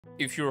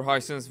If your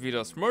Hisense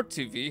VIDAA Smart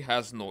TV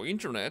has no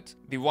internet,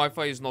 the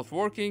Wi-Fi is not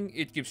working,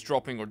 it keeps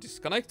dropping or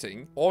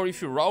disconnecting, or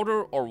if your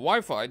router or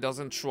Wi-Fi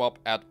doesn't show up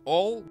at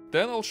all,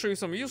 then I'll show you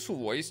some useful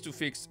ways to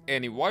fix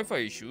any Wi-Fi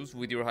issues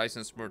with your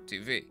Hisense Smart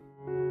TV.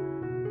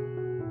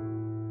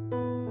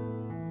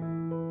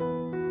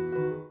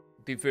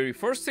 The very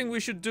first thing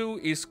we should do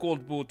is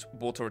cold boot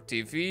both our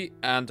TV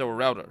and our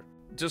router.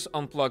 Just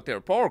unplug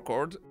their power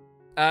cord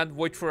and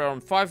wait for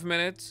around 5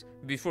 minutes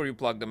before you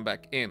plug them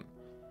back in.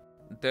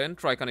 Then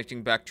try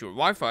connecting back to your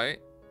Wi-Fi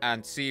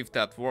and see if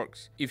that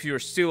works. If you're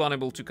still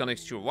unable to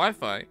connect to your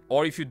Wi-Fi,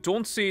 or if you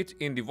don't see it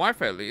in the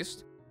Wi-Fi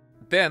list,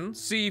 then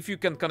see if you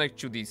can connect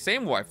to the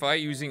same Wi-Fi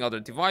using other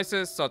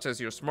devices such as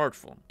your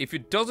smartphone. If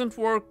it doesn't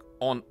work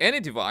on any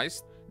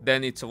device,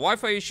 then it's a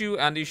Wi-Fi issue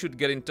and you should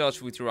get in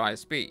touch with your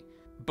ISP.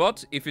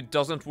 But if it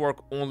doesn't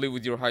work only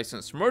with your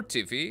Hisense Smart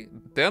TV,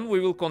 then we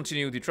will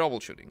continue the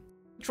troubleshooting.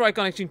 Try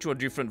connecting to a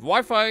different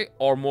Wi-Fi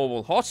or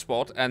mobile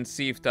hotspot and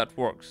see if that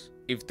works.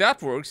 If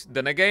that works,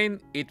 then again,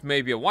 it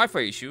may be a Wi-Fi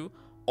issue,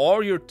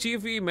 or your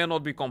TV may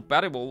not be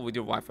compatible with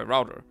your Wi-Fi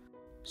router.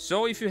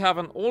 So if you have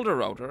an older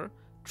router,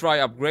 try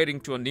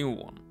upgrading to a new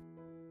one.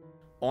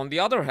 On the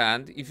other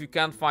hand, if you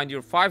can't find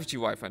your 5G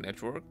Wi-Fi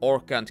network or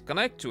can't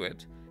connect to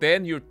it,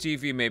 then your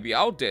TV may be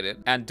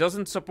outdated and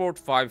doesn't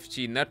support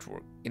 5G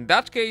network. In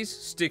that case,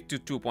 stick to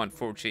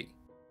 2.4G.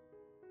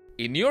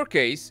 In your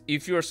case,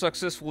 if you are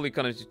successfully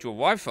connected to a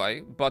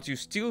Wi-Fi, but you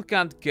still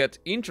can't get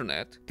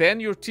internet,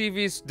 then your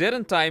TV's date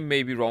and time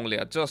may be wrongly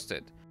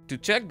adjusted. To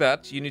check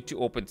that, you need to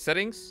open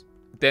Settings,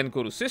 then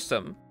go to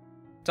System,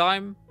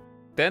 Time,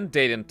 then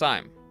Date and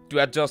Time.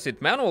 To adjust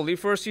it manually,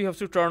 first you have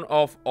to turn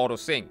off Auto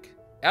Sync.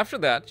 After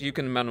that, you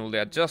can manually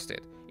adjust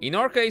it. In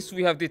our case,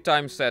 we have the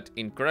time set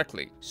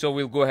incorrectly, so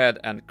we'll go ahead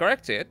and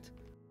correct it.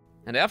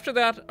 And after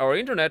that, our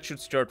internet should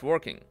start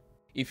working.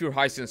 If your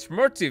Hisense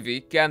Smart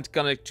TV can't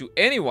connect to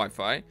any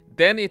Wi-Fi,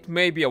 then it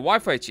may be a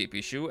Wi-Fi chip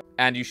issue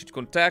and you should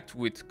contact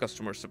with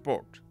customer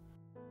support.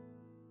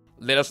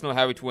 Let us know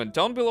how it went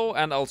down below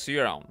and I'll see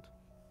you around.